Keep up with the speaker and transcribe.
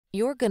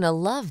You're gonna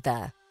love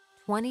the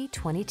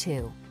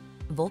 2022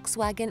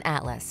 Volkswagen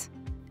Atlas.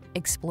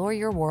 Explore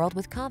your world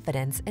with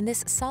confidence in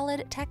this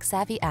solid,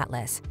 tech-savvy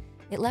Atlas.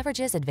 It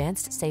leverages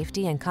advanced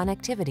safety and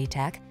connectivity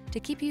tech to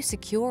keep you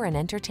secure and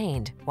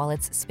entertained, while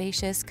its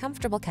spacious,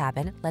 comfortable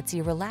cabin lets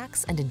you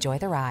relax and enjoy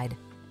the ride.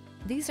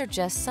 These are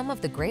just some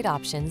of the great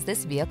options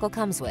this vehicle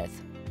comes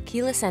with: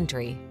 keyless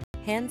entry,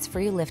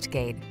 hands-free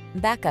liftgate,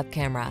 backup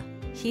camera,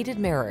 heated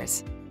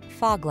mirrors,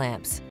 fog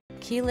lamps,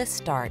 keyless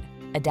start,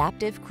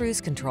 adaptive cruise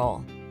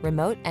control,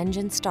 remote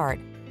engine start,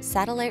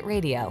 satellite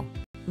radio,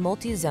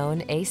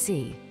 multi-zone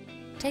AC.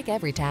 Take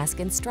every task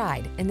in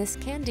stride in this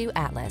can-do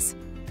Atlas.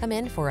 Come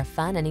in for a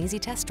fun and easy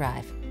test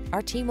drive.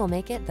 Our team will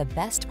make it the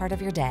best part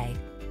of your day.